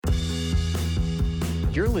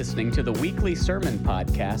You're listening to the weekly sermon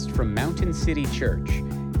podcast from Mountain City Church.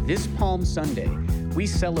 This Palm Sunday, we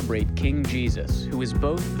celebrate King Jesus, who is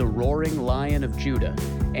both the roaring Lion of Judah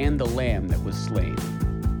and the Lamb that was slain.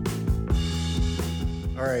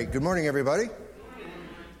 All right, good morning, everybody.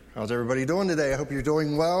 How's everybody doing today? I hope you're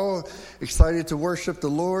doing well, excited to worship the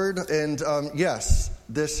Lord. And yes,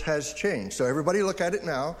 this has changed. So everybody look at it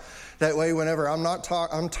now. That way, whenever I'm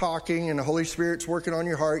talking and the Holy Spirit's working on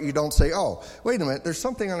your heart, you don't say, oh, wait a minute, there's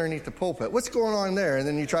something underneath the pulpit. What's going on there? And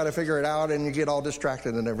then you try to figure it out and you get all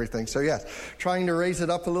distracted and everything. So yes, trying to raise it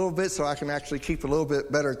up a little bit so I can actually keep a little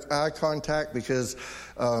bit better eye contact, because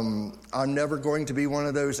I'm never going to be one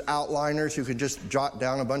of those outliners who can just jot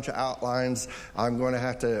down a bunch of outlines. I'm going to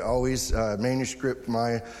have to always manuscript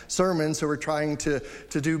my sermon, so we're trying to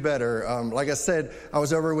do better. Like I said, I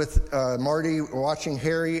was over with Marty watching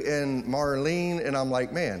Harry and Marlene, and I'm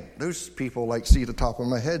like, man, those people like see the top of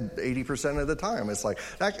my head 80% of the time. It's like,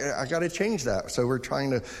 I got to change that. So we're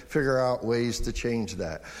trying to figure out ways to change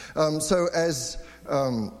that. So as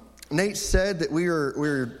Nate said, that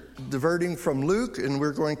we're diverting from Luke, and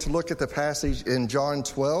we're going to look at the passage in John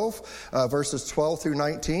 12, verses 12 through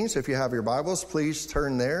 19. So if you have your Bibles, please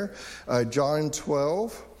turn there. John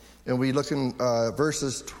 12, and we look in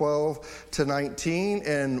verses 12 to 19.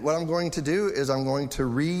 And what I'm going to do is I'm going to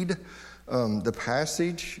read the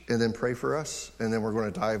passage and then pray for us, and then we're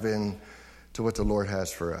going to dive in to what the Lord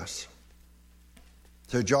has for us.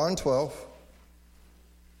 So John 12,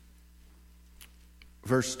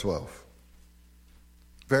 verse 12.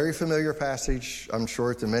 Very familiar passage, I'm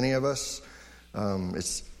sure, to many of us.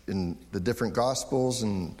 It's in the different Gospels,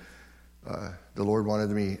 and the Lord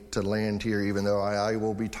wanted me to land here, even though I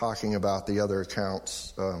will be talking about the other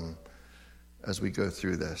accounts as we go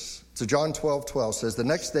through this. So John 12:12 says, the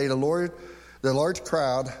next day the large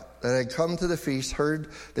crowd that had come to the feast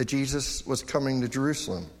heard that Jesus was coming to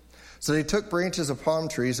Jerusalem. So they took branches of palm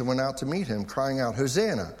trees and went out to meet him, crying out,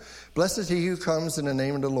 Hosanna! Blessed is he who comes in the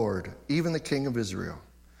name of the Lord, even the King of Israel.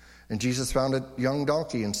 And Jesus found a young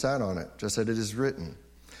donkey and sat on it, just as it is written,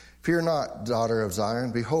 Fear not, daughter of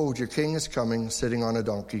Zion. Behold, your king is coming, sitting on a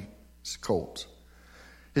donkey's colt.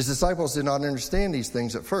 His disciples did not understand these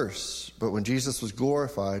things at first, but when Jesus was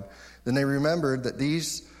glorified, then they remembered that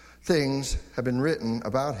these things had been written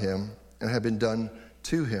about him and had been done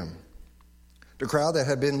to him. The crowd that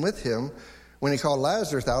had been with him when he called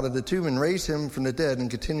Lazarus out of the tomb and raised him from the dead and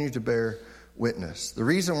continued to bear witness. The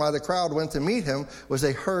reason why the crowd went to meet him was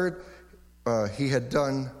they heard he had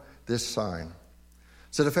done this sign.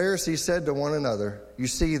 So the Pharisees said to one another, You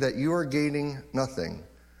see that you are gaining nothing.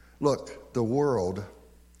 Look, the world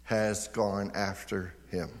has gone after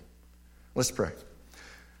him. Let's pray.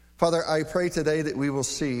 Father, I pray today that we will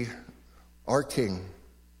see our King.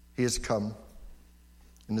 He has come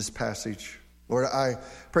in this passage. Lord, I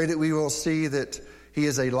pray that we will see that he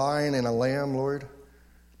is a lion and a lamb, Lord.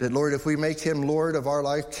 That, Lord, if we make him Lord of our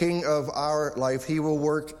life, King of our life, he will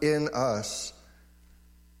work in us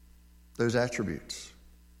those attributes.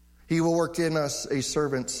 He will work in us a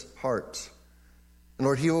servant's heart. And,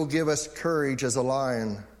 Lord, he will give us courage as a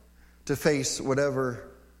lion to face whatever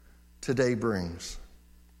today brings.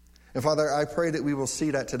 And, Father, I pray that we will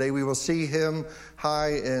see that today. We will see him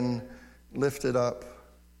high and lifted up.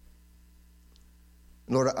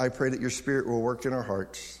 Lord, I pray that your Spirit will work in our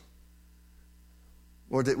hearts.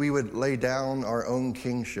 Lord, that we would lay down our own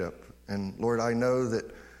kingship. And Lord, I know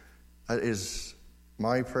that is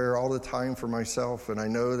my prayer all the time for myself, and I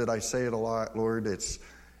know that I say it a lot, Lord. It's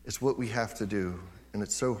what we have to do, and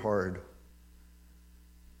it's so hard.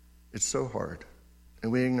 It's so hard.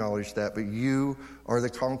 And we acknowledge that, but you are the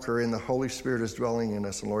conqueror, and the Holy Spirit is dwelling in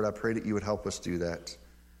us. And Lord, I pray that you would help us do that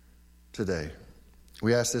today.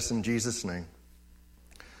 We ask this in Jesus' name.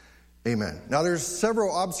 Amen. Now, there's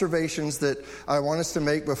several observations that I want us to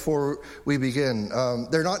make before we begin.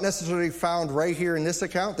 They're not necessarily found right here in this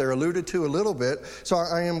account. They're alluded to a little bit. So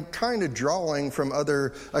I am kind of drawing from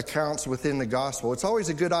other accounts within the gospel. It's always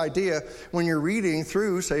a good idea when you're reading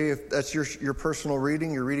through, say if that's your personal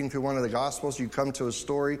reading, you're reading through one of the gospels, you come to a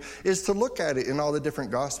story, is to look at it in all the different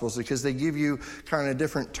gospels, because they give you kind of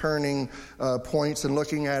different turning points and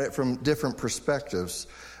looking at it from different perspectives.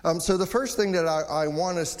 So the first thing that I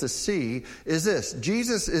want us to see is this.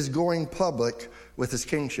 Jesus is going public with his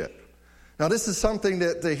kingship. Now, this is something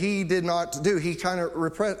that he did not do. He kind of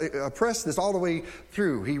repressed this all the way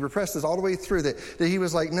through. He repressed this all the way through, that he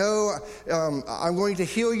was like, no, I'm going to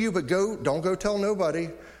heal you, but don't go tell nobody.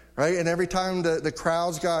 Right? And every time the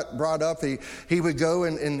crowds got brought up, he would go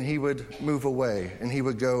and he would move away. And he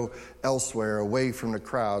would go elsewhere, away from the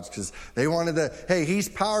crowds, because they wanted hey, he's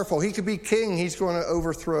powerful. He could be king. He's going to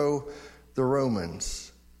overthrow the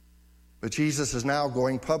Romans. But Jesus is now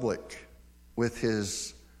going public with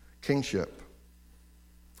his kingship.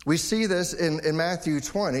 We see this in Matthew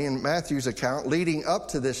 20, in Matthew's account, leading up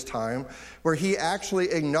to this time, where he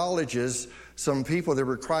actually acknowledges some people that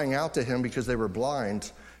were crying out to him because they were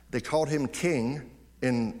blind. They called him king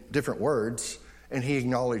in different words, and he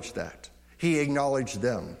acknowledged that. He acknowledged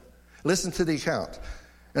them. Listen to the account.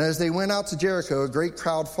 And as they went out to Jericho, a great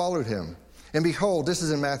crowd followed him. And behold, this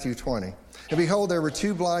is in Matthew 20. And behold, there were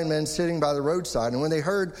 2 blind men sitting by the roadside. And when they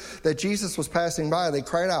heard that Jesus was passing by, they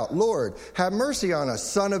cried out, "Lord, have mercy on us,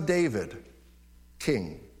 Son of David."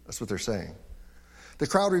 King, that's what they're saying. The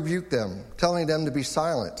crowd rebuked them, telling them to be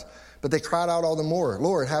silent. But they cried out all the more,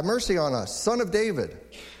 "Lord, have mercy on us, Son of David."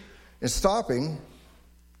 And stopping,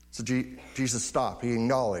 so Jesus stopped. He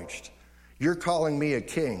acknowledged, "You're calling me a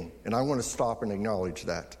king, and I want to stop and acknowledge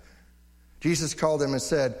that." Jesus called them and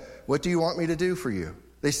said, "What do you want me to do for you?"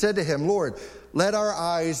 They said to him, "Lord, let our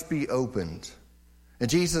eyes be opened." And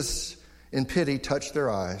Jesus, in pity, touched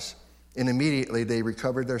their eyes, and immediately they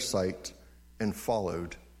recovered their sight and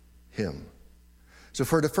followed him. So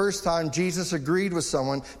for the first time, Jesus agreed with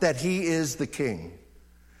someone that he is the king.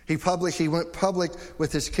 He went public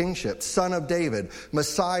with his kingship. Son of David,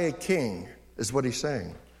 Messiah King, is what he's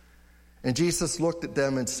saying. And Jesus looked at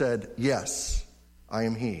them and said, "Yes, I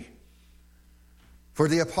am he." For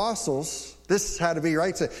the apostles, this had to be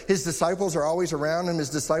right. So his disciples are always around him. His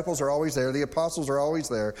disciples are always there. The apostles are always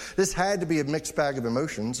there. This had to be a mixed bag of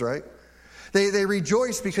emotions, right? They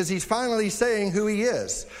rejoice because he's finally saying who he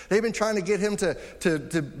is. They've been trying to get him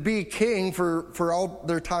to be king for all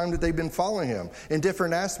their time that they've been following him in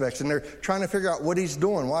different aspects. And they're trying to figure out what he's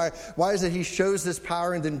doing. Why is it he shows this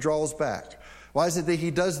power and then draws back? Why is it that he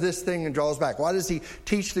does this thing and draws back? Why does he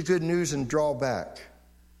teach the good news and draw back?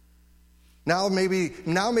 Now maybe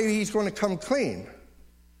he's going to come clean.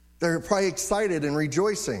 They're probably excited and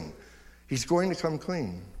rejoicing. He's going to come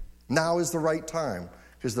clean. Now is the right time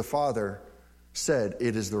because the Father said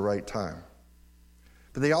it is the right time.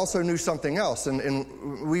 But they also knew something else,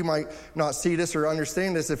 and we might not see this or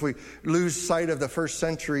understand this if we lose sight of the first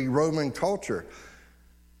century Roman culture.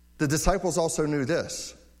 The disciples also knew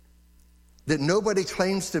this, that nobody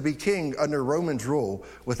claims to be king under Roman's rule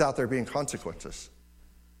without there being consequences.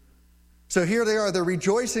 So here they are, they're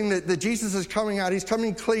rejoicing that Jesus is coming out. He's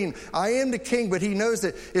coming clean. I am the king, but he knows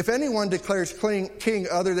that if anyone declares king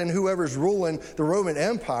other than whoever's ruling the Roman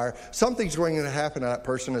Empire, something's going to happen to that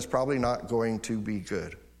person that's probably not going to be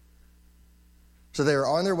good. So they are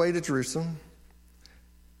on their way to Jerusalem,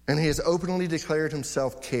 and he has openly declared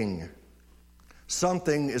himself king.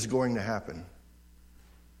 Something is going to happen.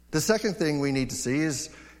 The second thing we need to see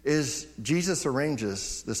is Jesus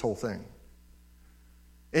arranges this whole thing.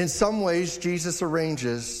 In some ways, Jesus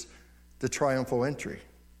arranges the triumphal entry.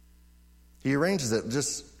 He arranges it.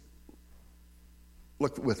 Just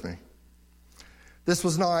look with me. This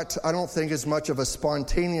was not, I don't think, as much of a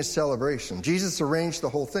spontaneous celebration. Jesus arranged the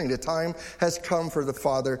whole thing. The time has come for the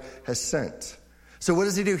Father has sent. So what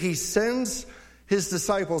does he do? He sends his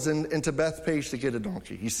disciples into Bethpage to get a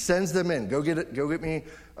donkey. He sends them in. Go get me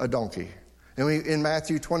a donkey. And in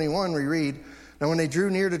Matthew 21, we read, "Now when they drew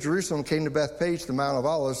near to Jerusalem, came to Bethpage, the Mount of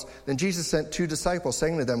Olives, then Jesus sent 2 disciples,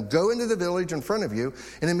 saying to them, 'Go into the village in front of you,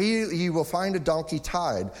 and immediately you will find a donkey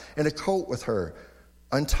tied and a colt with her.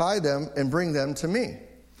 Untie them and bring them to me.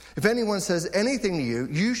 If anyone says anything to you,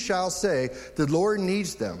 you shall say, the Lord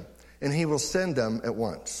needs them, and he will send them at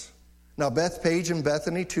once.'" Now Bethpage and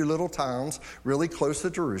Bethany, 2 little towns really close to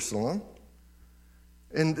Jerusalem,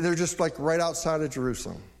 and they're just like right outside of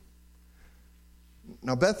Jerusalem.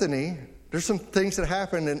 Now Bethany, there's some things that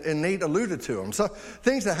happened, and Nate alluded to them. So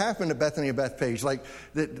things that happened at Bethany and Bethpage, like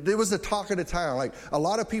there was the talk of the town. Like a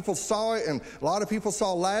lot of people saw it, and a lot of people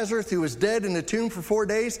saw Lazarus, who was dead in the tomb for 4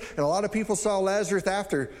 days, and a lot of people saw Lazarus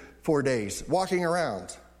after 4 days, walking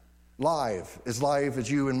around, as live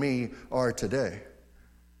as you and me are today.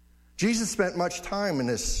 Jesus spent much time in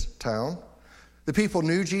this town. The people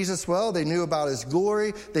knew Jesus well. They knew about his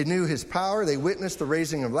glory. They knew his power. They witnessed the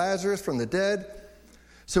raising of Lazarus from the dead.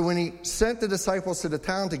 So when he sent the disciples to the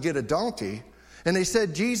town to get a donkey, and they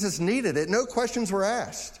said Jesus needed it, no questions were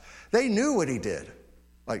asked. They knew what he did.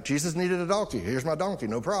 Like, Jesus needed a donkey. Here's my donkey,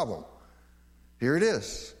 no problem. Here it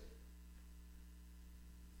is.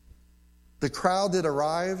 The crowd that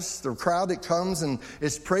arrives, the crowd that comes and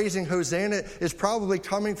is praising Hosanna is probably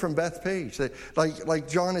coming from Bethpage. Like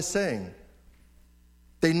John is saying.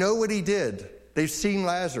 They know what he did. They've seen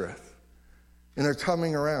Lazarus. And they're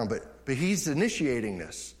coming around. But he's initiating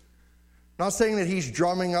this. Not saying that he's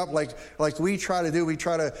drumming up like we try to do. We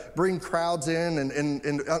try to bring crowds in,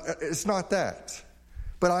 and it's not that.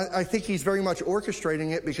 But I think he's very much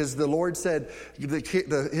orchestrating it because the Lord said,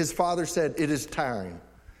 his Father said, it is time.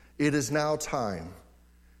 It is now time.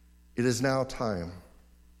 It is now time.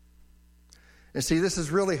 And see, this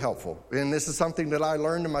is really helpful. And this is something that I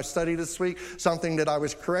learned in my study this week, something that I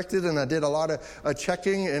was corrected, and I did a lot of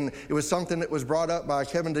checking, and it was something that was brought up by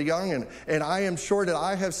Kevin DeYoung. And I am sure that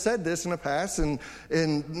I have said this in the past, and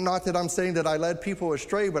not that I'm saying that I led people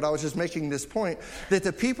astray, but I was just making this point, that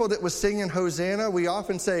the people that was singing Hosanna, we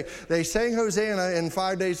often say, they sang Hosanna, and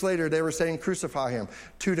 5 days later they were saying, crucify him.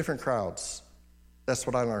 Two different crowds. That's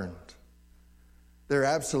what I learned. They're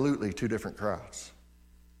absolutely two different crowds.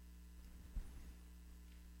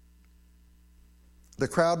 The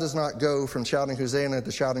crowd does not go from shouting Hosanna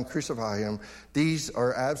to shouting crucify him. These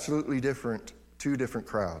are absolutely different, two different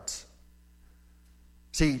crowds.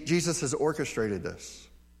 See, Jesus has orchestrated this.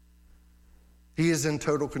 He is in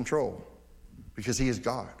total control because he is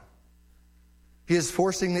God. He is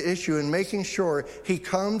forcing the issue and making sure he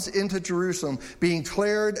comes into Jerusalem, being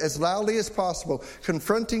declared as loudly as possible,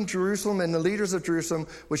 confronting Jerusalem and the leaders of Jerusalem,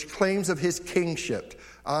 which claims of his kingship.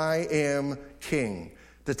 I am king.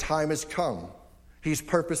 The time has come. He's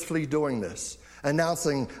purposefully doing this,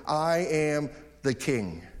 announcing, I am the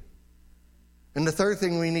king. And the third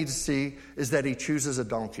thing we need to see is that he chooses a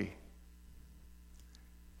donkey.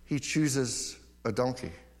 He chooses a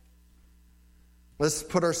donkey. Let's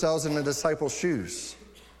put ourselves in the disciples' shoes.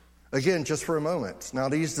 Again, just for a moment. Now,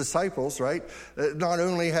 these disciples, right, not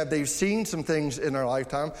only have they seen some things in their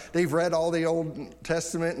lifetime, they've read all the Old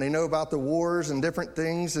Testament, and they know about the wars and different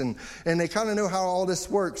things, and they kind of know how all this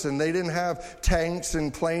works. And they didn't have tanks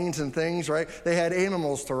and planes and things, right? They had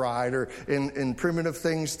animals to ride or in primitive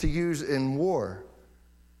things to use in war.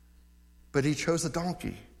 But he chose a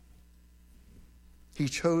donkey. He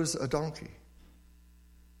chose a donkey.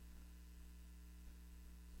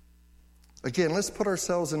 Again, let's put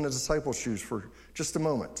ourselves in the disciples' shoes for just a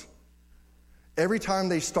moment. Every time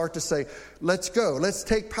they start to say, let's go, let's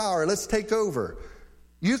take power, let's take over.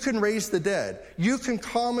 You can raise the dead. You can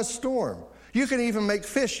calm a storm. You can even make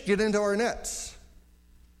fish get into our nets.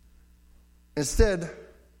 Instead,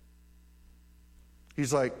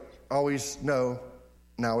 he's like, always, no,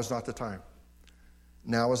 now is not the time.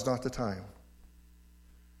 Now is not the time.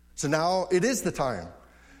 So now it is the time.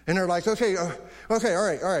 And they're like, okay, all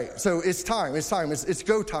right. So it's time. It's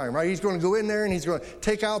go time, right? He's going to go in there and he's going to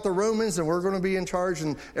take out the Romans and we're going to be in charge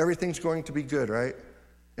and everything's going to be good, right?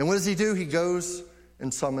 And what does he do? He goes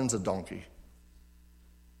and summons a donkey.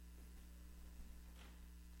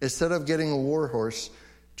 Instead of getting a war horse,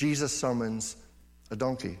 Jesus summons a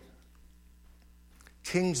donkey.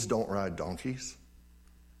 Kings don't ride donkeys.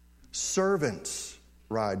 Servants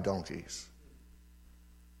ride donkeys.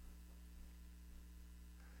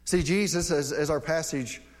 See, Jesus, as our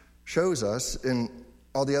passage shows us, and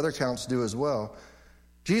all the other accounts do as well,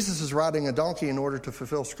 Jesus is riding a donkey in order to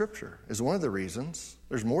fulfill Scripture, is one of the reasons.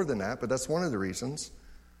 There's more than that, but that's one of the reasons.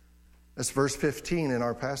 That's verse 15 in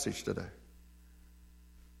our passage today.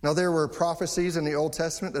 Now, there were prophecies in the Old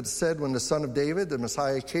Testament that said when the Son of David, the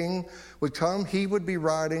Messiah King, would come, he would be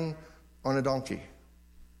riding on a donkey.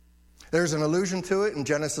 There's an allusion to it in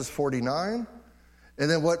Genesis 49. And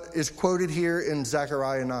then what is quoted here in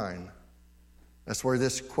Zechariah 9. That's where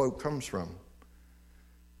this quote comes from.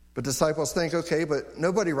 But disciples think, okay, but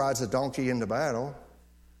nobody rides a donkey into battle.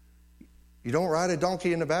 You don't ride a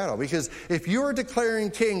donkey into battle. Because if you're declaring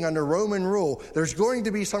king under Roman rule, there's going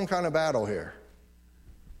to be some kind of battle here.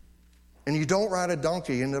 And you don't ride a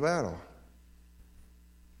donkey into battle.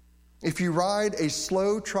 If you ride a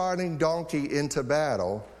slow-trotting donkey into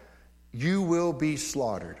battle, you will be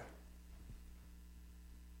slaughtered.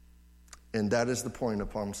 And that is the point of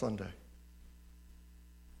Palm Sunday.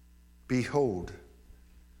 Behold,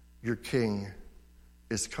 your king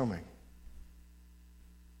is coming.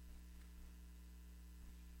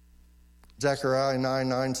 Zechariah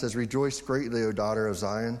 9:9 says, rejoice greatly, O daughter of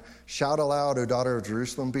Zion. Shout aloud, O daughter of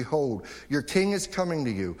Jerusalem. Behold, your king is coming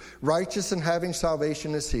to you. Righteous and having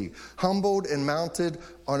salvation is he. Humbled and mounted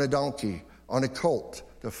on a donkey, on a colt,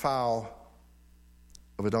 the foal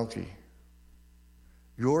of a donkey.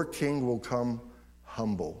 Your king will come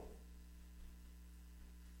humble.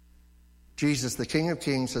 Jesus, the King of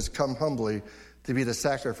Kings, has come humbly to be the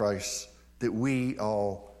sacrifice that we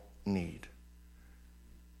all need.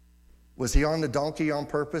 Was he on the donkey on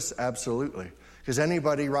purpose? Absolutely. Because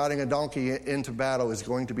anybody riding a donkey into battle is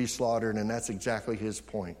going to be slaughtered, and that's exactly his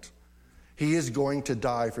point. He is going to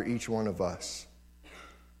die for each one of us.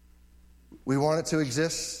 We want it to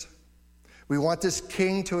exist. We want this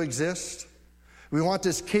king to exist. We want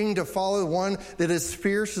this king to follow one that is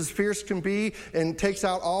fierce as fierce can be and takes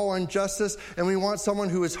out all injustice. And we want someone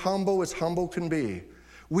who is humble as humble can be.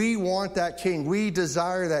 We want that king. We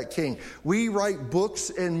desire that king. We write books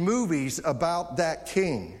and movies about that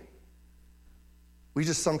king. We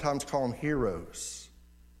just sometimes call them heroes.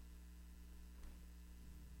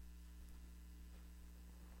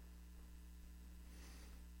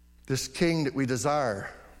 This king that we desire,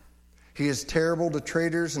 he is terrible to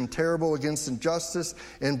traitors and terrible against injustice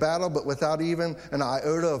in battle, but without even an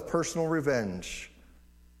iota of personal revenge.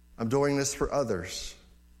 I'm doing this for others.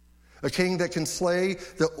 A king that can slay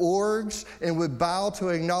the orcs and would bow to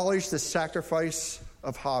acknowledge the sacrifice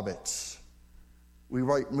of hobbits. We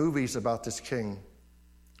write movies about this king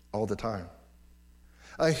all the time.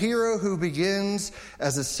 A hero who begins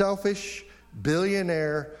as a selfish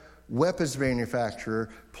billionaire weapons manufacturer,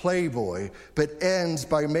 playboy, but ends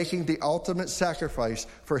by making the ultimate sacrifice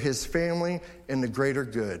for his family and the greater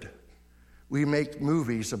good. We make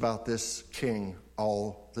movies about this king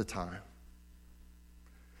all the time.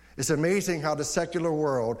 It's amazing how the secular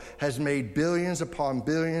world has made billions upon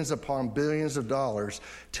billions upon billions of dollars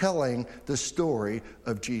telling the story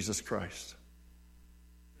of Jesus Christ.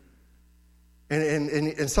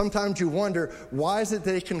 And sometimes you wonder, why is it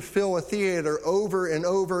they can fill a theater over and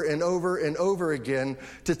over and over and over again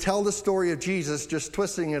to tell the story of Jesus, just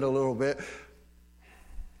twisting it a little bit?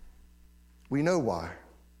 We know why.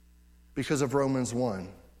 Because of Romans 1.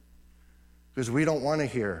 Because we don't want to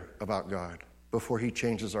hear about God before he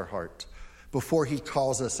changes our heart, before he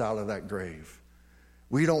calls us out of that grave.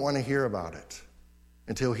 We don't want to hear about it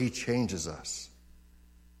until he changes us.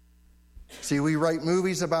 See, we write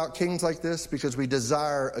movies about kings like this because we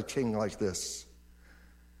desire a king like this.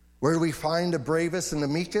 Where do we find the bravest and the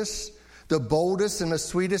meekest, the boldest and the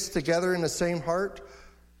sweetest together in the same heart?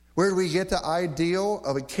 Where do we get the ideal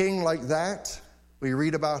of a king like that? We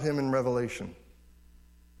read about him in Revelation.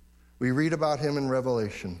 We read about him in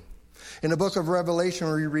Revelation. In the book of Revelation,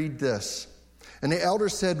 we read this. And the elder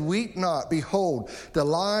said, "Weep not, behold, the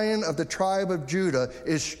Lion of the tribe of Judah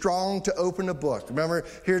is strong to open the book." Remember,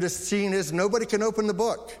 here the scene is nobody can open the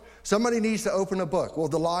book. Somebody needs to open the book. Well,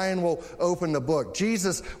 the Lion will open the book.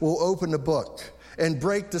 Jesus will open the book and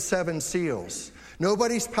break the 7 seals.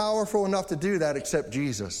 Nobody's powerful enough to do that except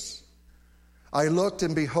Jesus. "I looked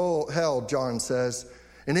and beheld," John says,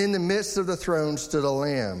 "and in the midst of the throne stood a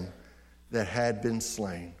Lamb that had been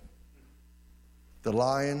slain." The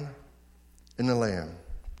Lion and the Lamb.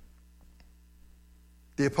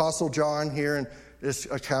 The Apostle John here in this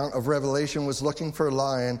account of Revelation was looking for a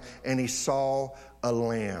lion and he saw a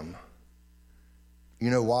lamb.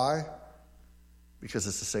 You know why? Because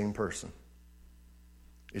it's the same person.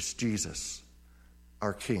 It's Jesus,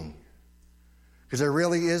 our King. Because there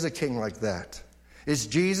really is a king like that. It's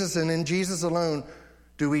Jesus, and in Jesus alone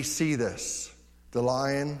do we see this, the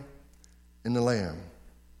lion and the lamb.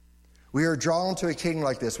 We are drawn to a king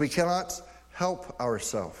like this. We cannot help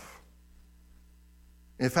ourselves.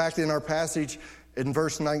 In fact, in our passage in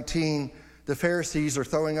verse 19, the Pharisees are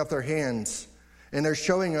throwing up their hands and they're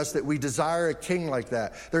showing us that we desire a king like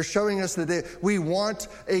that. They're showing us that we want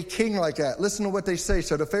a king like that. Listen to what they say.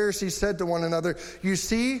 So the Pharisees said to one another, "You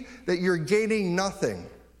see that you're gaining nothing.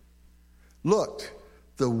 Look,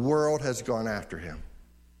 the world has gone after him."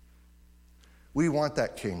 We want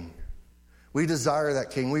that king. We desire that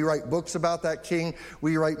king. We write books about that king.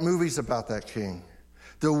 We write movies about that king.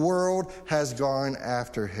 The world has gone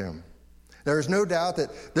after him. There is no doubt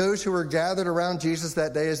that those who were gathered around Jesus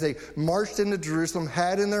that day as they marched into Jerusalem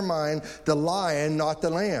had in their mind the lion, not the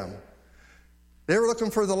lamb. They were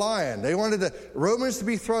looking for the lion. They wanted the Romans to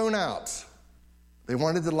be thrown out. They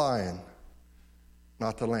wanted the lion,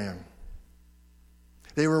 not the lamb.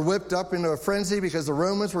 They were whipped up into a frenzy because the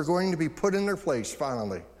Romans were going to be put in their place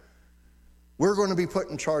finally. We're going to be put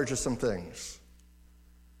in charge of some things.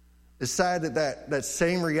 It's sad that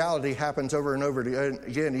same reality happens over and over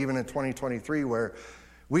again, even in 2023, where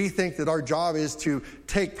we think that our job is to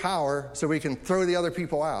take power so we can throw the other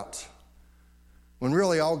people out. When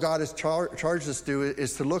really all God has charged us to do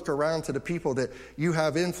is to look around to the people that you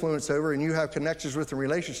have influence over and you have connections with and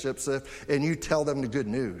relationships with, and you tell them the good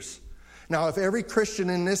news. Now, if every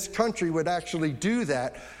Christian in this country would actually do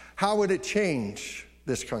that, how would it change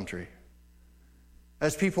this country?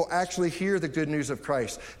 As people actually hear the good news of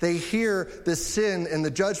Christ, they hear the sin and the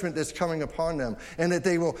judgment that's coming upon them, and that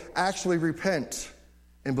they will actually repent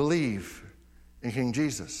and believe in King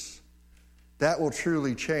Jesus. That will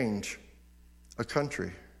truly change a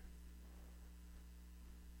country.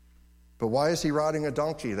 But why is he riding a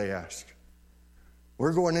donkey, they ask.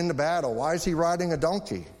 We're going into battle. Why is he riding a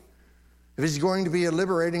donkey? if he's going to be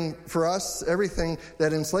liberating for us everything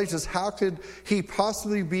that enslaves us, how could he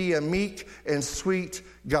possibly be a meek and sweet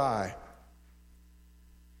guy?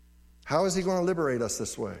 How is he going to liberate us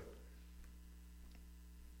this way?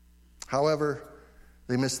 However,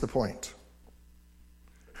 they missed the point.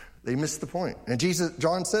 They missed the point. And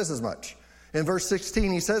John says as much. In verse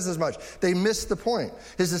 16, he says as much. They missed the point.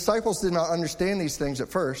 His disciples did not understand these things at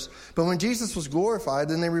first, but when Jesus was glorified,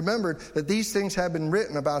 then they remembered that these things had been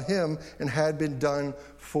written about him and had been done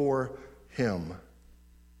for him.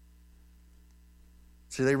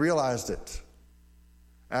 See, they realized it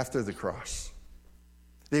after the cross.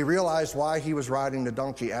 They realized why he was riding the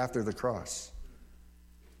donkey after the cross.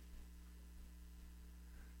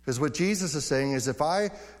 Because what Jesus is saying is, if I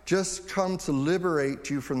just come to liberate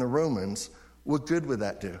you from the Romans, what good would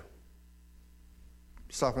that do?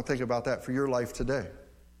 Stop and think about that for your life today.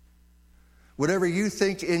 Whatever you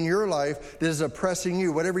think in your life that is oppressing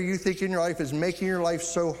you, whatever you think in your life is making your life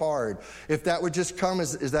so hard, if that would just come,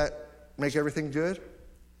 is that make everything good?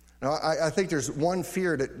 Now, I think there's one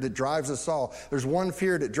fear that drives us all. There's one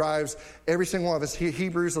fear that drives every single one of us.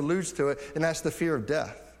 Hebrews alludes to it, and that's the fear of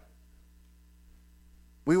death.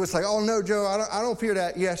 We would say, oh, no, Joe, I don't fear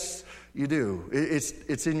that. Yes, you do.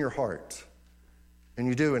 It's in your heart. And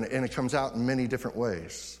you do, and it comes out in many different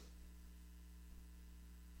ways.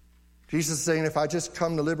 Jesus is saying, if I just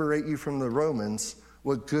come to liberate you from the Romans,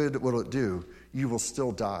 what good will it do? You will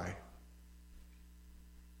still die.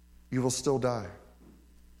 You will still die.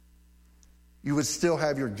 You would still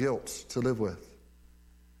have your guilt to live with.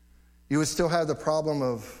 You would still have the problem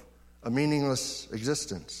of a meaningless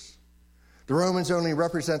existence. The Romans only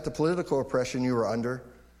represent the political oppression you were under.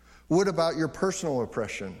 What about your personal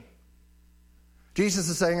oppression? Jesus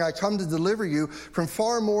is saying, I come to deliver you from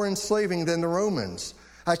far more enslaving than the Romans.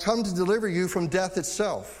 I come to deliver you from death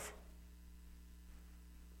itself.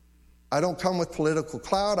 I don't come with political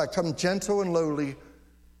clout. I come gentle and lowly,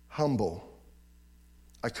 humble.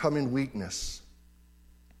 I come in weakness.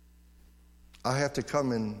 I have to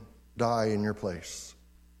come and die in your place.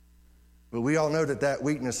 But we all know that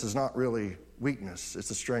weakness is not really weakness.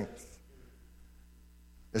 It's a strength.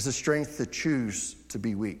 It's a strength to choose to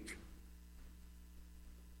be weak.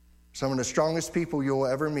 Some of the strongest people you'll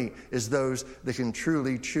ever meet is those that can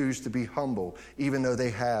truly choose to be humble, even though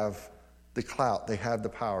they have the clout, they have the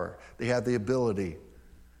power, they have the ability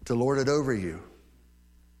to lord it over you.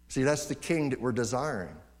 See, that's the king that we're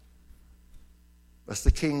desiring. That's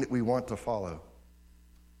the king that we want to follow.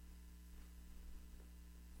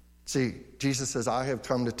 See, Jesus says, I have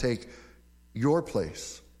come to take your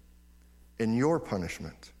place in your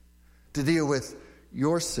punishment, to deal with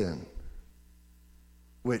your sin,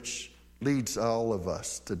 which leads all of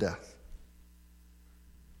us to death.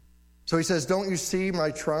 So he says, don't you see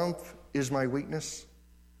my triumph is my weakness?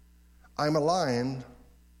 I'm a lion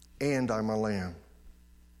and I'm a lamb.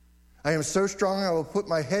 I am so strong I will put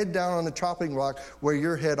my head down on the chopping block where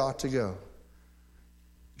your head ought to go.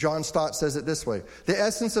 John Stott says it this way: the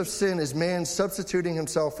essence of sin is man substituting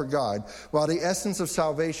himself for God, while the essence of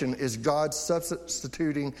salvation is God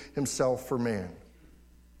substituting himself for man.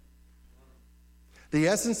 The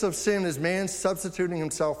essence of sin is man substituting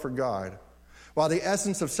himself for God, while the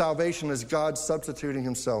essence of salvation is God substituting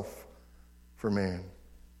himself for man.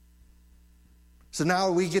 So now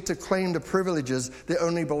we get to claim the privileges that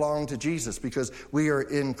only belong to Jesus because we are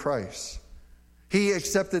in Christ. He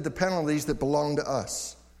accepted the penalties that belong to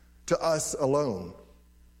us alone.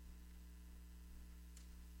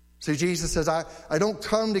 See, Jesus says, I don't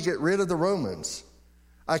come to get rid of the Romans.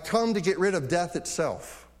 I come to get rid of death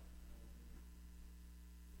itself.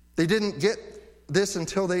 They didn't get this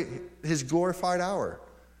until his glorified hour.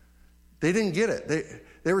 They didn't get it.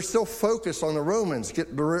 They were still focused on the Romans, get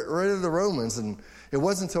rid of the Romans. And it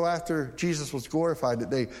wasn't until after Jesus was glorified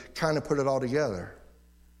that they kind of put it all together.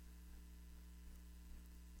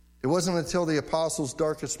 It wasn't until the apostles'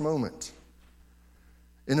 darkest moment,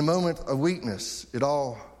 in the moment of weakness, it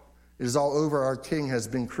is all over, our King has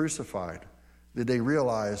been crucified, that they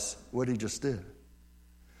realize what he just did.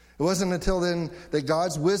 It wasn't until then that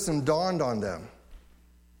God's wisdom dawned on them,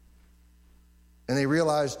 and they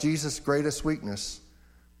realized Jesus' greatest weakness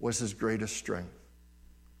was his greatest strength.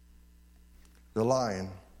 The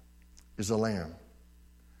lion is a lamb.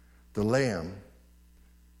 The lamb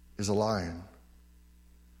is a lion.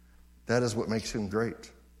 That is what makes him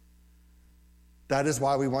great. That is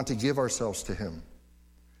why we want to give ourselves to him.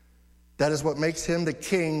 That is what makes him the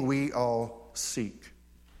king we all seek.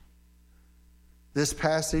 This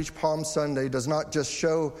passage, Palm Sunday, does not just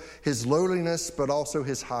show his lowliness, but also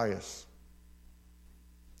his highest.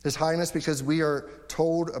 His highness because we are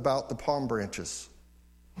told about the palm branches.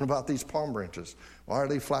 What about these palm branches? Why are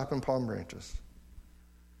they flapping palm branches?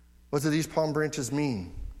 What do these palm branches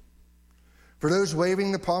mean? For those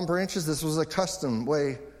waving the palm branches, this was a custom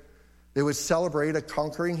way they would celebrate a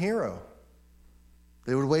conquering hero.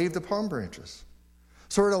 They would wave the palm branches.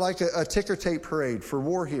 Sort of like a ticker tape parade for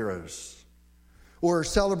war heroes. Or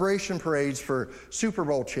celebration parades for Super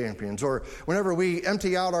Bowl champions. Or whenever we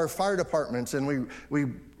empty out our fire departments and we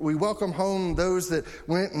welcome home those that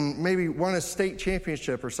went and maybe won a state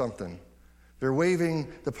championship or something. They're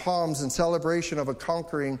waving the palms in celebration of a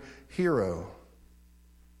conquering hero.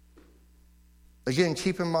 Again,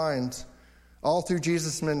 keep in mind, all through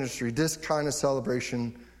Jesus' ministry, this kind of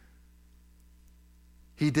celebration,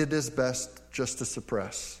 he did his best just to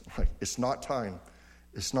suppress. Like, it's not time.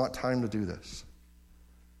 It's not time to do this.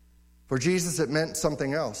 For Jesus, it meant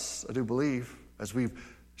something else, I do believe, as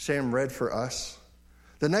Sam read for us.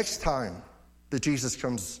 The next time that Jesus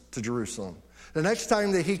comes to Jerusalem, the next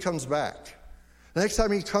time that he comes back, the next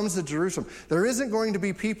time he comes to Jerusalem, there isn't going to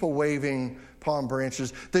be people waving palm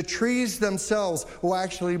branches. The trees themselves will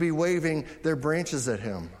actually be waving their branches at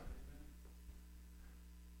him.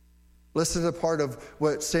 Listen to the part of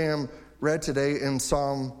what Sam read today in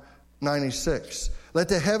Psalm 96. Let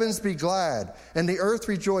the heavens be glad, and the earth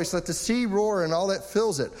rejoice. Let the sea roar and all that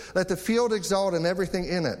fills it. Let the field exult and everything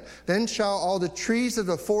in it. Then shall all the trees of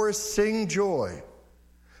the forest sing joy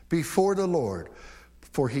before the Lord.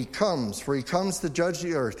 For he comes to judge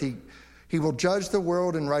the earth. He will judge the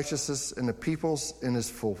world in righteousness and the peoples in his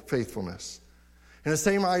full faithfulness. And the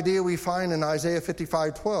same idea we find in Isaiah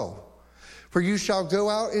 55:12. For you shall go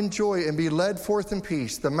out in joy and be led forth in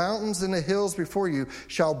peace. The mountains and the hills before you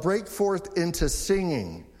shall break forth into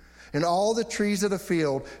singing, and all the trees of the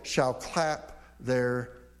field shall clap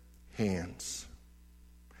their hands.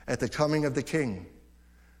 At the coming of the King,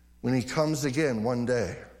 when he comes again one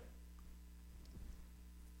day.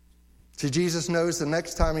 See, Jesus knows the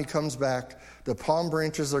next time he comes back, the palm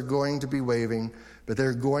branches are going to be waving, but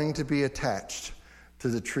they're going to be attached to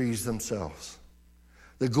the trees themselves.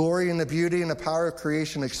 The glory and the beauty and the power of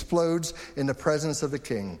creation explodes in the presence of the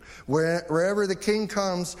King. Wherever the King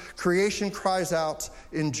comes, creation cries out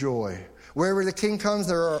in joy. Wherever the King comes,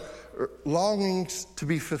 there are longings to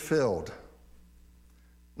be fulfilled.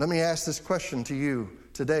 Let me ask this question to you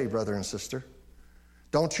today, brother and sister.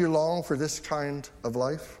 Don't you long for this kind of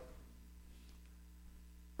life?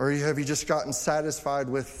 Or have you just gotten satisfied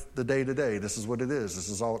with the day-to-day? This is what it is. This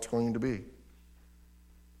is all it's going to be.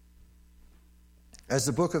 As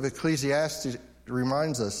the book of Ecclesiastes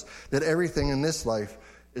reminds us that everything in this life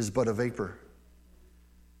is but a vapor.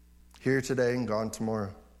 Here today and gone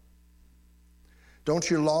tomorrow. Don't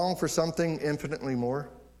you long for something infinitely more?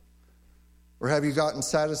 Or have you gotten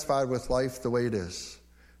satisfied with life the way it is?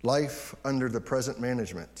 Life under the present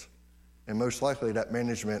management. And most likely that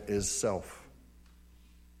management is self.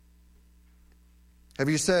 Have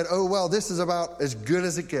you said, oh, well, this is about as good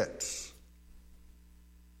as it gets?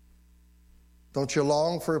 Don't you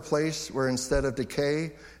long for a place where instead of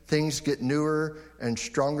decay, things get newer and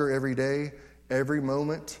stronger every day, every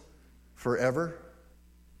moment, forever?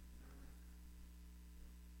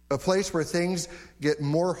 A place where things get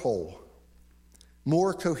more whole,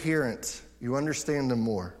 more coherent. You understand them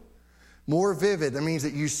more. More vivid, that means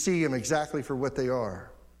that you see them exactly for what they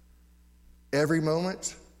are. Every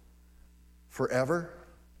moment, forever.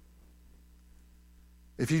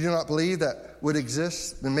 If you do not believe that would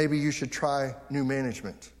exist, then maybe you should try new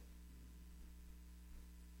management.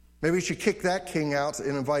 Maybe you should kick that king out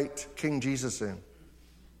and invite King Jesus in.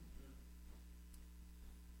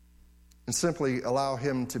 And simply allow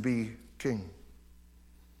him to be king.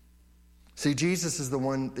 See, Jesus is the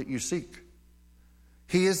one that you seek.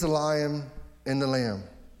 He is the lion and the lamb.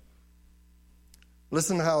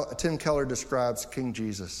 Listen to how Tim Keller describes King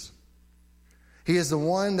Jesus. He is the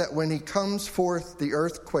one that when he comes forth, the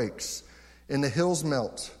earth quakes and the hills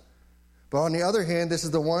melt. But on the other hand, this is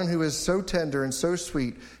the one who is so tender and so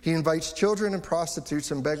sweet, he invites children and prostitutes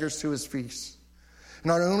and beggars to his feast.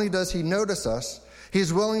 Not only does he notice us, he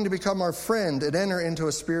is willing to become our friend and enter into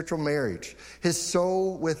a spiritual marriage, his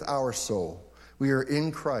soul with our soul. We are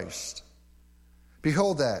in Christ.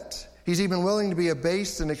 Behold that. He's even willing to be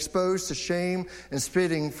abased and exposed to shame and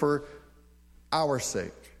spitting for our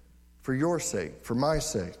sake. For your sake, for my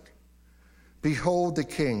sake. Behold the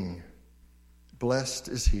King, blessed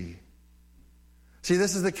is he. See,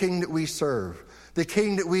 this is the King that we serve, the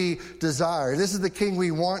King that we desire. This is the King we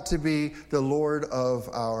want to be the Lord of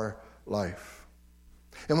our life.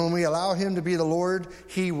 And when we allow him to be the Lord,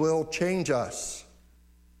 he will change us.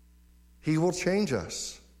 He will change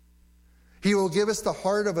us. He will give us the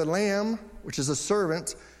heart of a lamb, which is a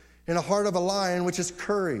servant, and a heart of a lion, which is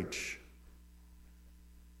courage.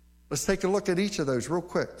 Let's take a look at each of those real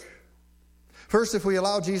quick. First, if we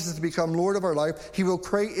allow Jesus to become Lord of our life, he will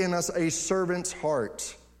create in us a servant's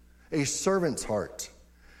heart. A servant's heart.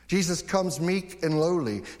 Jesus comes meek and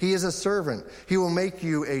lowly. He is a servant. He will make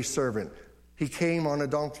you a servant. He came on a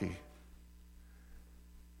donkey.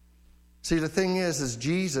 See, the thing is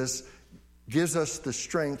Jesus gives us the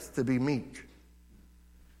strength to be meek.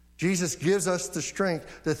 Jesus gives us the strength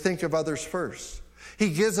to think of others first.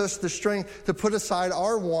 He gives us the strength to put aside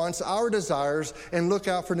our wants, our desires, and look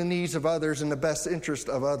out for the needs of others and the best interest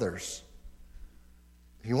of others.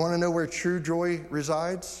 You want to know where true joy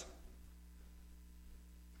resides?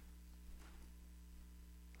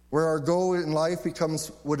 Where our goal in life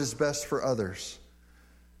becomes what is best for others.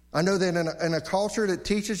 I know that in a culture that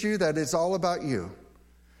teaches you that it's all about you,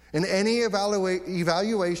 and any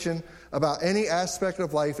evaluation about any aspect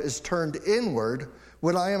of life is turned inward,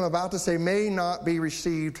 what I am about to say may not be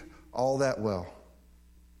received all that well.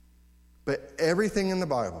 But everything in the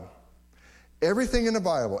Bible, everything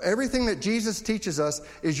that Jesus teaches us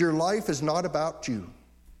is your life is not about you.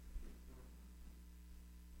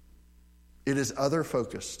 It is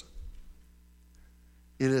other-focused.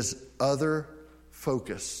 It is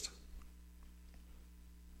other-focused.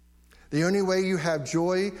 The only way you have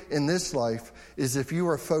joy in this life is if you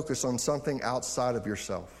are focused on something outside of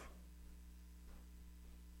yourself.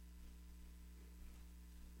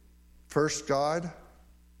 First God,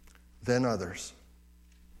 then others.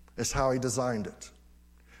 That's how he designed it.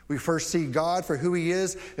 We first see God for who he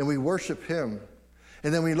is, and we worship him.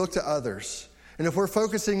 And then we look to others. And if we're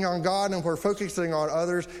focusing on God and if we're focusing on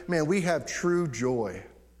others, man, we have true joy,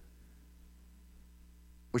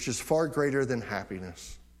 which is far greater than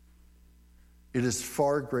happiness. It is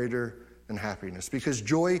far greater than happiness, because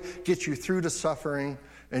joy gets you through the suffering,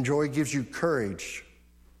 and joy gives you courage.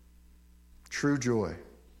 True joy.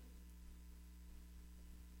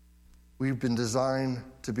 We've been designed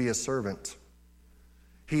to be a servant.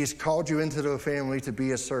 He has called you into the family to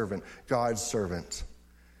be a servant, God's servant.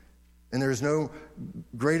 And there's no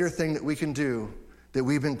greater thing that we can do, that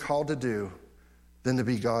we've been called to do, than to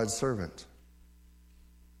be God's servant.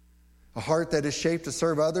 A heart that is shaped to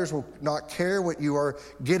serve others will not care what you are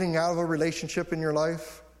getting out of a relationship in your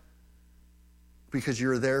life, because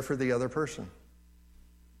you're there for the other person.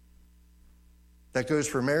 That goes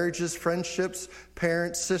for marriages, friendships,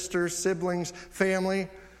 parents, sisters, siblings, family.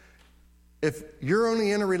 If you're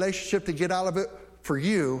only in a relationship to get out of it for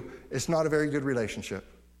you, it's not a very good relationship.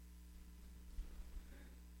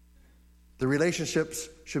 The relationships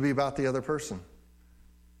should be about the other person,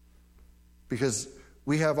 because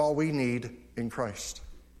we have all we need in Christ.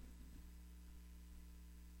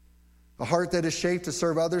 A heart that is shaped to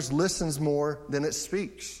serve others listens more than it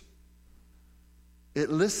speaks. It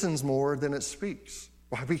listens more than it speaks.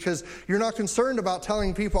 Why? Because you're not concerned about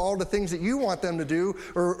telling people all the things that you want them to do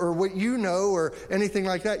or what you know or anything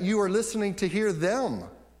like that. You are listening to hear them.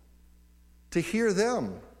 To hear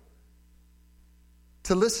them.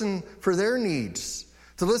 To listen for their needs.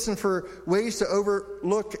 To listen for ways to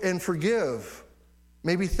overlook and forgive.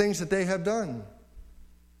 Maybe things that they have done.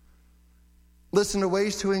 Listen to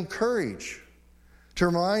ways to encourage. To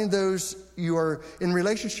remind those you are in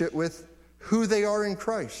relationship with who they are in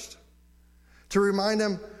Christ. To remind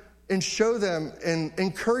them and show them and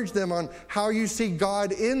encourage them on how you see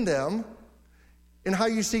God in them and how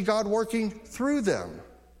you see God working through them.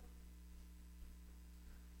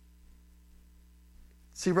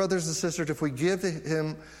 See, brothers and sisters, if we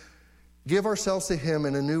give ourselves to him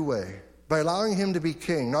in a new way, by allowing him to be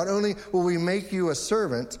king, not only will we make you a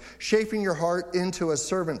servant, shaping your heart into a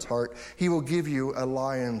servant's heart, he will give you a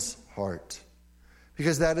lion's heart.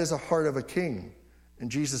 Because that is a heart of a king, and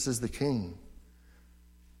Jesus is the king.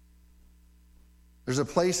 There's a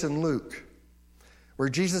place in Luke where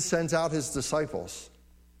Jesus sends out his disciples.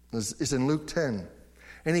 It's in Luke 10.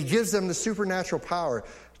 And he gives them the supernatural power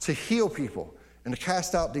to heal people and to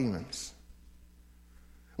cast out demons.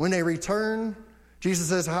 When they return, Jesus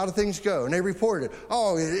says, how do things go? And they reported,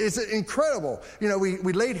 oh, it's incredible. You know, we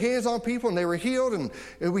laid hands on people and they were healed. And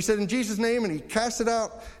we said in Jesus' name, and he casted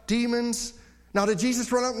out demons. Now, did Jesus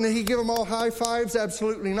run up and did he give them all high fives?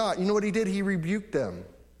 Absolutely not. You know what he did? He rebuked them.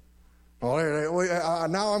 Well,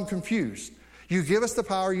 now I'm confused. You give us the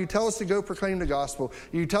power. You tell us to go proclaim the gospel.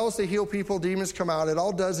 You tell us to heal people. Demons come out. It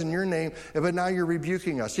all does in your name. But now you're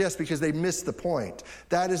rebuking us. Yes, because they missed the point.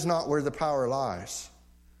 That is not where the power lies.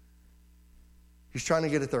 He's trying to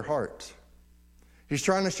get at their heart. He's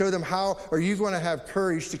trying to show them, how are you going to have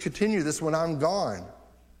courage to continue this when I'm gone?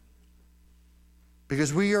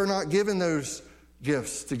 Because we are not given those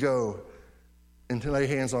gifts to go and to lay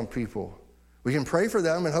hands on people. We can pray for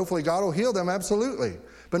them and hopefully God will heal them, absolutely.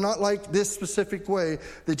 But not like this specific way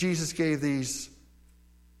that Jesus gave these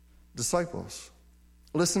disciples.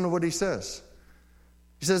 Listen to what he says.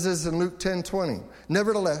 He says this in Luke 10:20.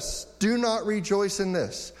 Nevertheless, do not rejoice in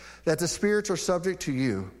this, that the spirits are subject to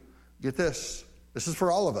you. Get this. This is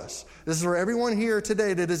for all of us. This is for everyone here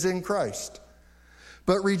today that is in Christ.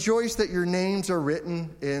 But rejoice that your names are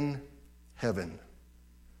written in heaven.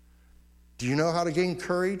 Do you know how to gain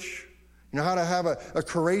courage? You know how to have a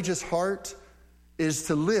courageous heart? Is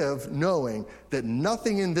to live knowing that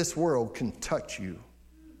nothing in this world can touch you.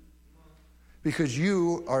 Because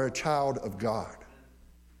you are a child of God.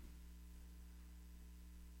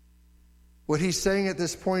 What he's saying at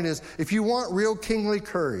this point is, if you want real kingly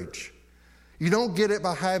courage, you don't get it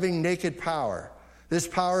by having naked power. This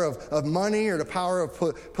power of money or the power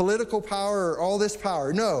of political power or all this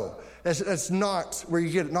power. No, that's not where you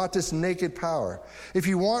get it, not this naked power. If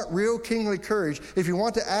you want real kingly courage, if you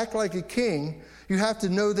want to act like a king, you have to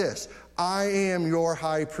know this. I am your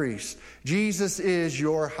high priest. Jesus is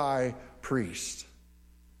your high priest.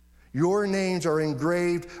 Your names are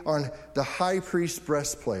engraved on the high priest's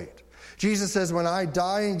breastplate. Jesus says, when I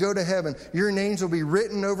die and go to heaven, your names will be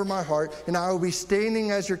written over my heart, and I will be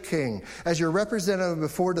standing as your king, as your representative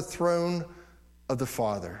before the throne of the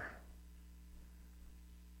Father.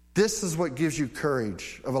 This is what gives you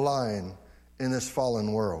courage of a lion in this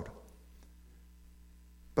fallen world.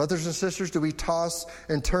 Brothers and sisters, do we toss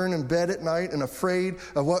and turn in bed at night and afraid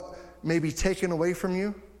of what may be taken away from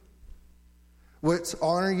you? What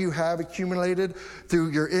honor you have accumulated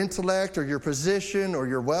through your intellect or your position or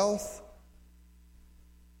your wealth?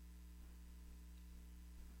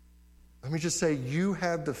 Let me just say, you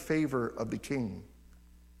have the favor of the king.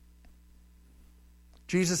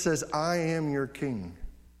 Jesus says, I am your king.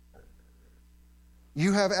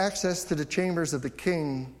 You have access to the chambers of the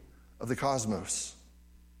king of the cosmos.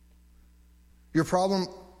 Your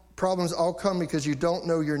problems all come because you don't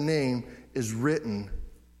know your name is written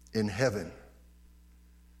in heaven.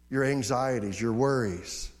 Your anxieties, your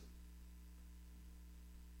worries.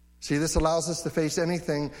 See, this allows us to face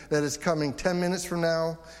anything that is coming 10 minutes from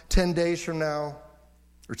now, 10 days from now,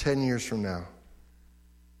 or 10 years from now.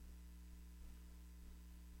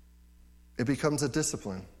 It becomes a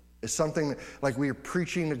discipline. It's something like we are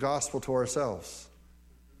preaching the gospel to ourselves.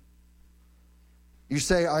 You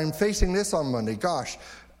say, I'm facing this on Monday. Gosh,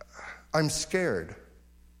 I'm scared.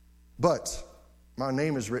 But my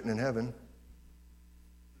name is written in heaven.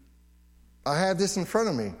 I have this in front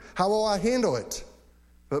of me. How will I handle it?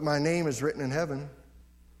 But my name is written in heaven.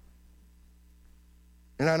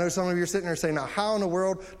 And I know some of you are sitting there saying, now how in the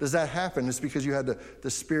world does that happen? It's because you had the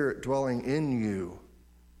Spirit dwelling in you.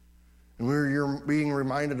 And you're being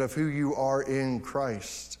reminded of who you are in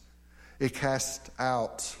Christ. It casts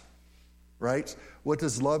out, right? What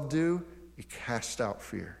does love do? It casts out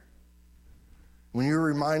fear. When you're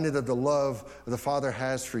reminded of the love the Father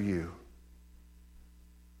has for you.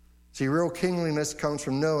 See, real kingliness comes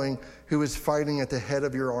from knowing who is fighting at the head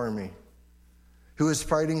of your army, who is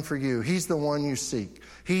fighting for you. He's the one you seek.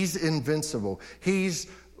 He's invincible. He's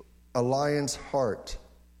a lion's heart,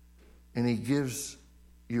 and he gives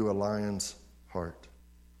you a lion's heart.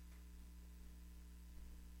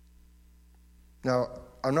 Now,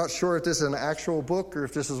 I'm not sure if this is an actual book or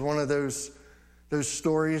if this is one of those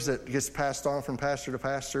stories that gets passed on from pastor to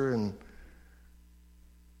pastor,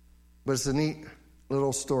 but it's a neat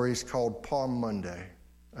little story called Palm Monday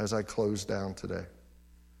as I close down today.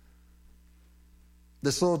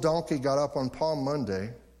 This little donkey got up on Palm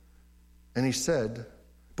Monday and he said,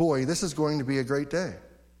 boy, this is going to be a great day.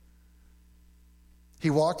 He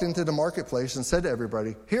walked into the marketplace and said to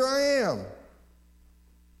everybody, here I am.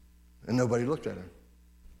 And nobody looked at him.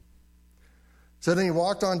 So then he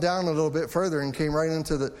walked on down a little bit further and came right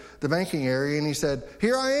into the banking area and he said,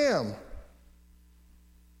 here I am.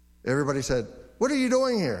 Everybody said, what are you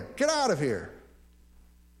doing here? Get out of here.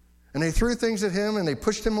 And they threw things at him and they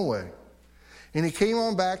pushed him away. And he came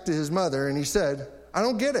on back to his mother and he said, I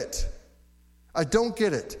don't get it. I don't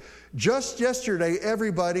get it. Just yesterday,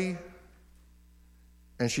 everybody...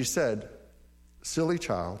 And she said, silly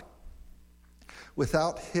child,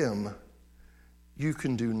 without him, you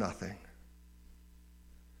can do nothing.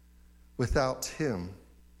 Without him,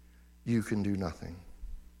 you can do nothing.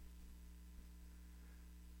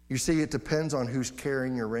 You see, it depends on who's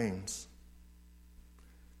carrying your reins.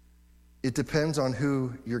 It depends on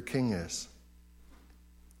who your king is.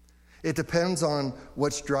 It depends on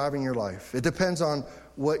what's driving your life. It depends on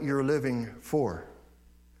what you're living for.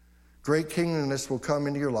 Great kingliness will come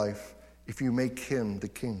into your life if you make him the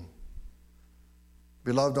king.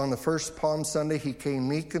 Beloved, on the first Palm Sunday, he came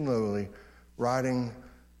meek and lowly, riding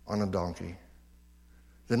on a donkey.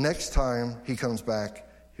 The next time he comes back,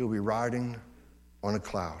 he'll be riding on a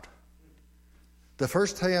cloud. The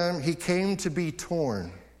first time he came to be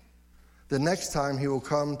torn. The next time he will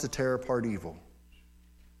come to tear apart evil.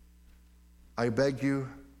 I beg you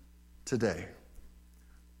today,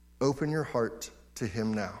 open your heart to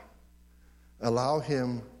him now. Allow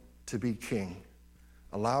him to be king.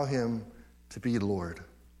 Allow him to be Lord.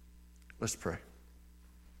 Let's pray.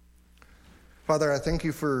 Father, I thank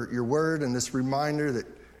you for your word and this reminder that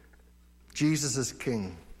Jesus is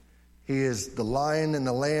king. He is the lion and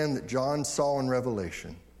the lamb that John saw in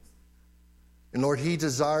Revelation. And Lord, he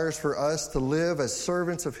desires for us to live as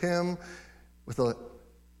servants of him with a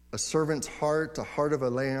servant's heart, a heart of a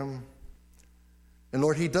lamb. And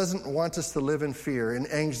Lord, he doesn't want us to live in fear and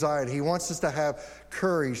anxiety. He wants us to have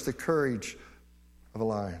courage, the courage of a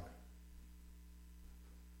lion.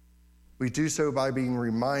 We do so by being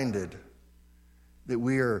reminded that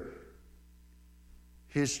we are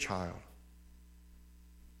his child.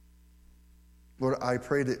 Lord, I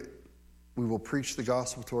pray that we will preach the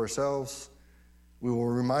gospel to ourselves. We will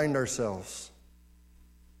remind ourselves,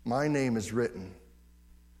 my name is written.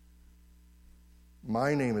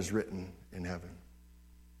 My name is written in heaven.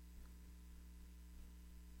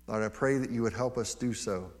 Lord, I pray that you would help us do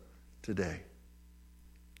so today.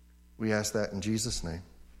 We ask that in Jesus' name.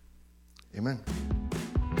 Amen.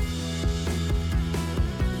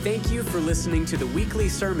 Thank you for listening to the weekly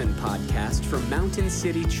sermon podcast from Mountain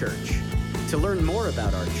City Church. To learn more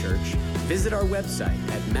about our church, visit our website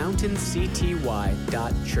at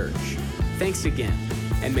mountaincty.church. Thanks again,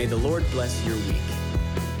 and may the Lord bless your week.